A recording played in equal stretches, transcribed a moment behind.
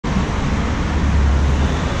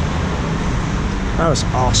That was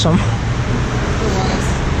awesome. It was.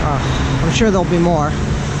 I'm sure there'll be more,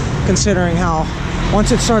 considering how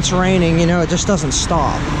once it starts raining, you know, it just doesn't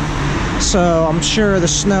stop. So I'm sure the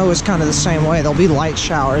snow is kind of the same way. There'll be light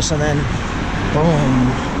showers and then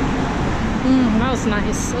boom. That was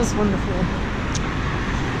nice. That was wonderful.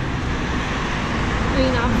 I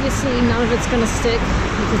mean, obviously none of it's gonna stick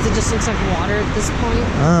because it just looks like water at this point.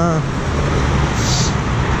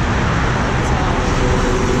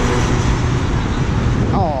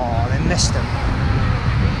 Oh, they missed him.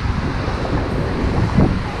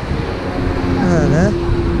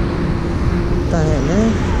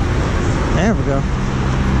 There we go.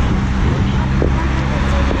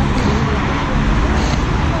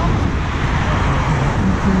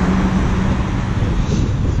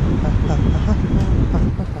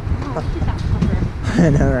 I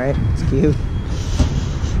know, right? It's cute.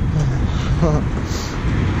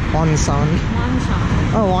 Won-san.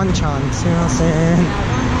 Won-chan. Oh, Won-chan. Sumimasen.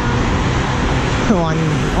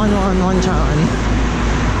 Won-chan.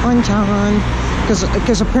 Won-chan.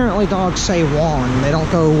 Because apparently dogs say won. They don't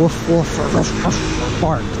go woof woof or woof woof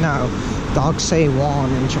bark. No. Dogs say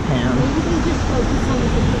won in Japan. Well, you can just focus on the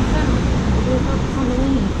cute sound. We'll focus on the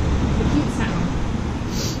whinny. The cute sound.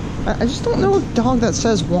 I just don't know a dog that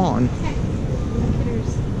says won.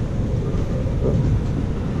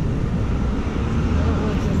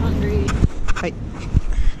 Okay. Hey,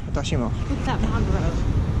 Atashimo. What's that Magro?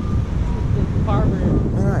 The barber.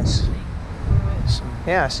 Oh, nice.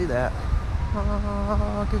 Yeah, I see that.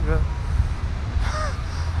 Oh, good girl.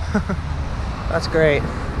 That's great.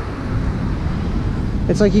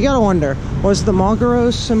 It's like you gotta wonder, was the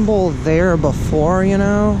Maguro symbol there before, you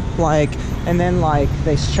know? Like, and then like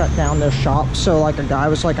they shut down their shop, so like a guy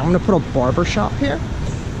was like, I'm gonna put a barber shop here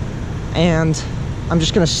and I'm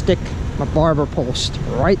just gonna stick my barber post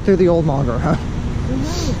right through the old Maguro.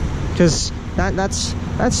 Because that's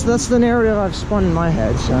the narrative I've spun in my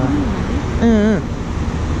head, so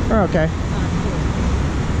we're okay.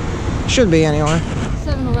 Should be anyway.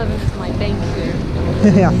 7-Eleven is my bank here.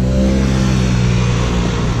 Yeah.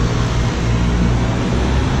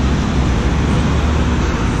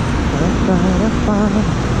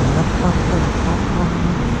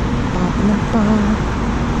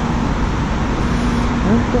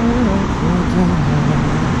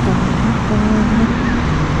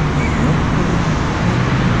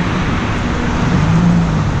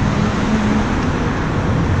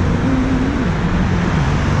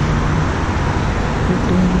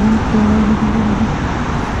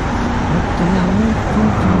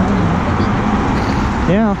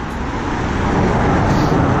 Yeah.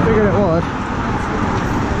 Figured it would.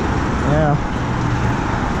 Yeah.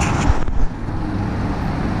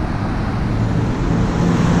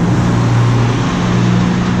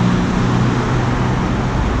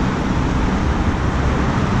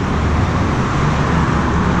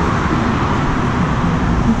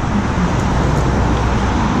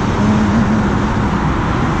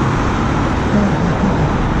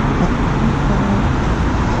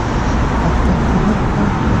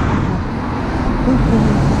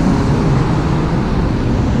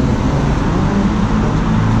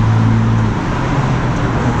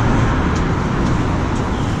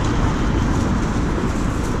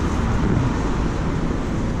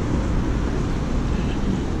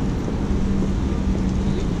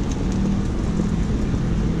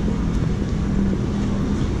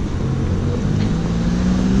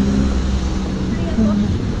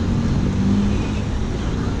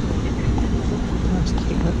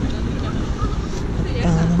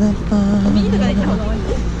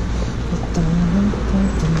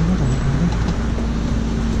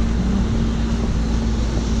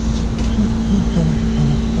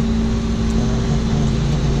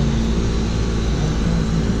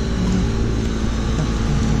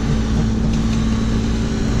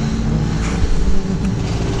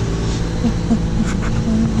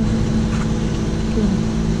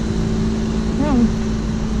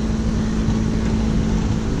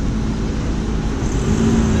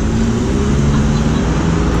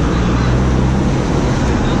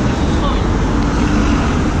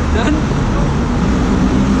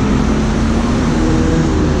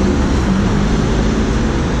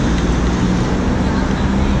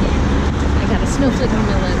 Snowflake on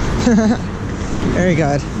my lip. Very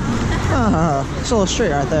good. Oh, it's a little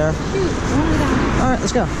straight right there. Alright,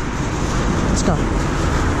 let's go. Let's go.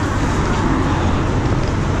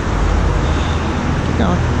 Keep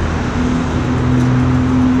going.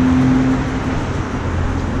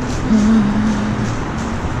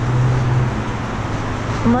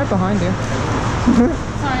 I'm right behind you.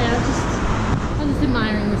 Sorry, I was just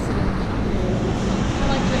admiring the city. I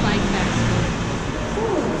like the bike back.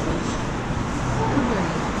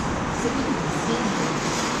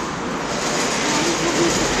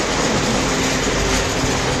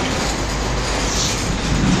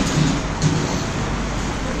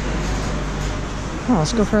 Oh,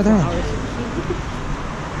 let's go further in.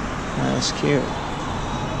 That's cute.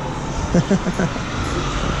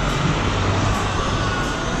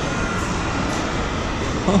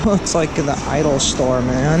 Oh, it's like the idol store,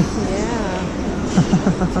 man. Yeah.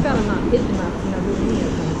 Too bad I'm not hip enough to know who any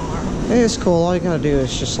of them are. It's cool. All you gotta do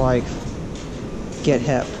is just like get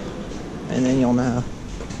hip, and then you'll know.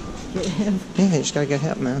 Get hip. Yeah, you just gotta get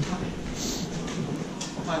hip, man.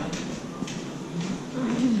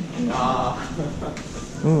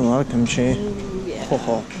 Ooh, a lot of kimchi. Ooh, yeah.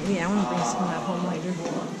 Oh. Yeah, I want to bring some of that home later.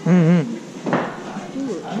 Mm-hmm.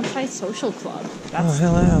 Ooh, anti-social club. Oh,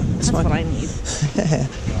 hell yeah. That's what I need.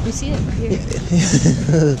 You see it right here.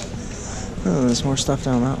 Oh, there's more stuff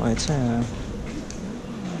down that way, too.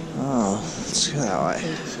 Oh, let's go that way.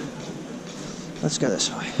 Let's go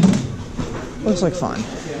this way. Looks like fun.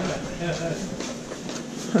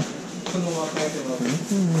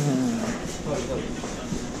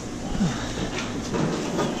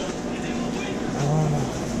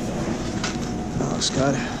 That looks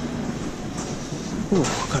good. Ooh,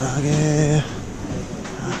 karage.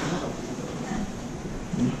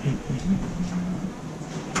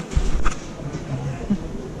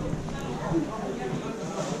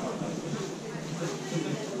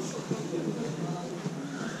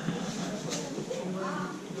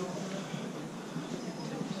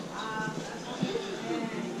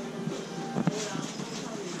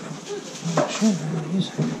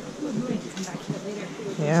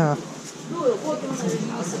 Yeah.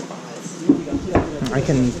 I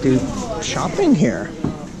can do shopping here,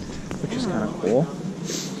 which is kind of cool.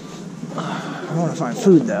 I want to find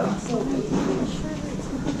food though.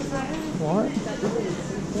 What?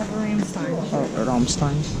 Ramstein. Oh,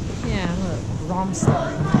 Rammstein. Yeah, look.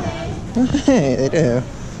 Rammstein. Hey, they do.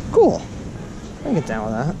 Cool. I can get down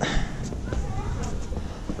with that.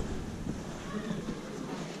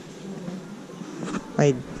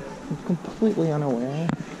 I'm completely unaware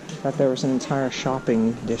that there was an entire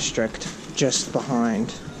shopping district just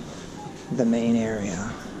behind the main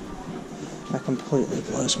area. That completely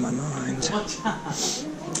blows my mind.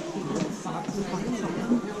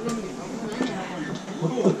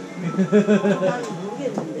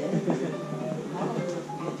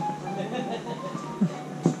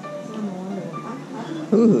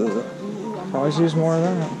 Ooh, always use more of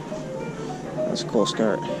that. That's a cool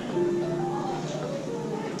skirt. Cool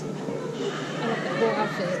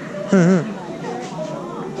outfit.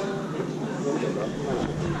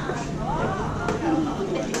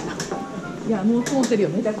 Yeah, もう通ってるよ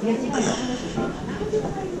ね。だから。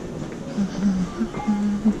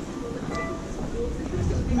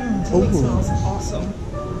Ooh. It smells awesome.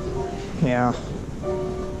 Yeah.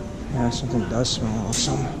 Yeah, something does smell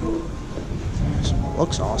awesome.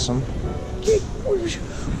 Looks awesome.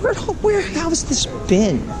 Where has this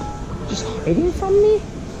been? Just hiding from me?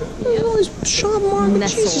 Look at all these shop market.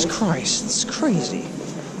 Nestled. Jesus Christ, it's crazy.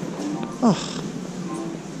 Oh.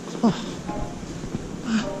 Oh.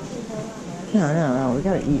 No, we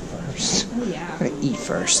gotta eat first. Oh yeah. We gotta eat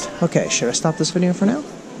first. Okay, should I stop this video for now?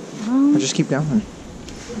 Or just keep going?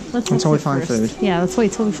 Let's Until we find food. Yeah, let's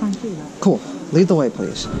wait till we find food. Cool. Lead the way,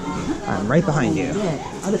 please. I'm right behind you.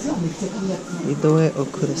 Lead the way,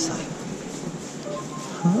 okudasai.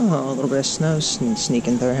 Oh, a little bit of snow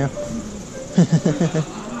sneaking through here.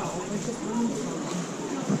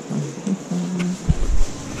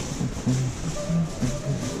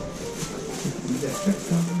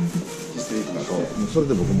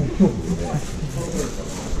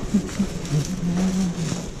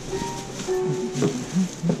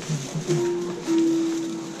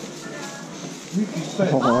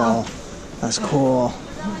 Oh, that's cool.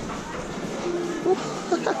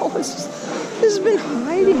 Wow, this has been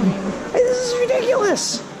hiding. Hey, this is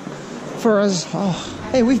ridiculous. For us, oh,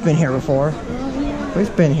 hey, we've been here before.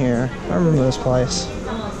 We've been here. I remember this place.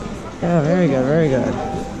 Yeah, very good, very good.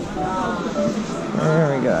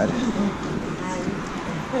 Very good.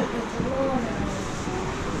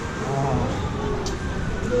 Oh.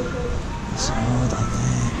 So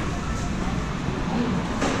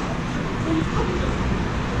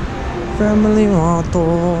Family motto.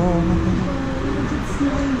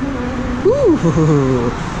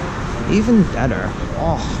 Ooh, even better.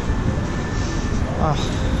 Oh. Oh.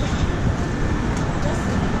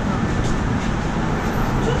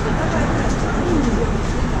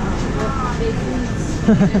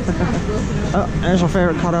 Oh, there's our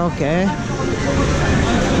favorite karaoke.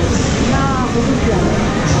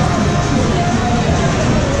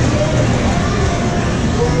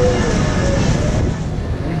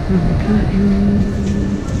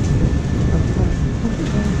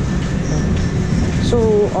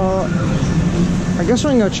 So, I guess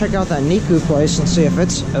we can go check out that Niku place and see if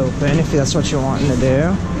it's open, if that's what you're wanting to do.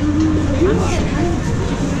 I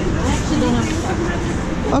actually don't have a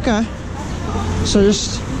preference. Okay. So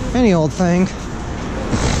just any old thing. I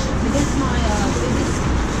guess my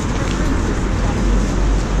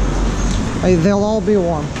biggest They'll all be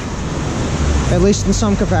warm. At least in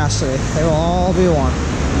some capacity. They will all be warm.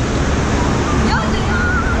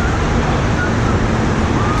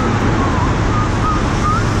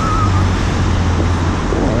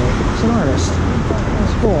 He's an artist.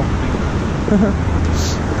 That's cool.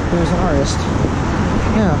 He was an artist.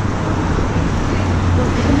 Yeah.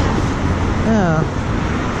 Yeah.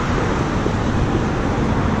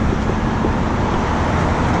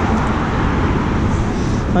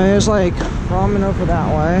 There's like ramen over that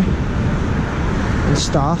way and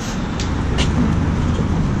stuff.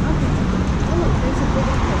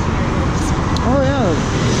 Oh yeah,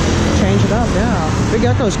 change it up. Yeah, Big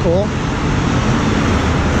Echo's cool.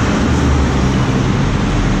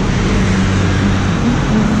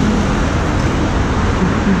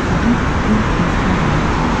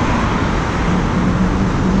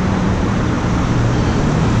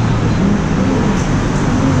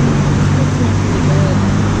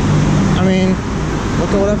 I mean,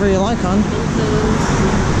 look at whatever you like, hon.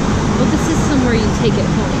 Well, this is somewhere you take it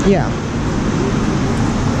home. Yeah.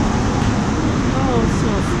 Oh, it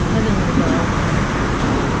smells heavenly though.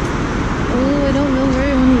 Oh, I don't know where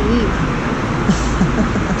I want to eat.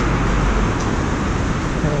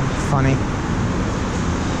 Funny.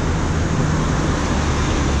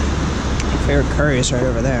 Favorite curry is right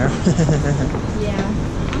over there. Yeah,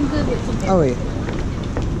 I'm good with something. Oh wait,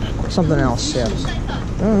 something else. Yeah.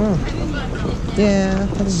 Oh, yeah,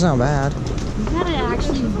 that doesn't sound bad. You gotta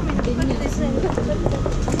actually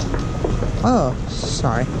Oh,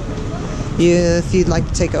 sorry. If you'd like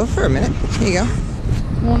to take over for a minute, here you go.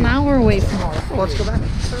 Well, now we're away from all Well, let's go back.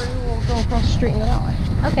 We'll go across the street and go that way.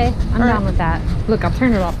 Okay, I'm down with that. Look, I'll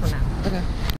turn it off for now. Okay.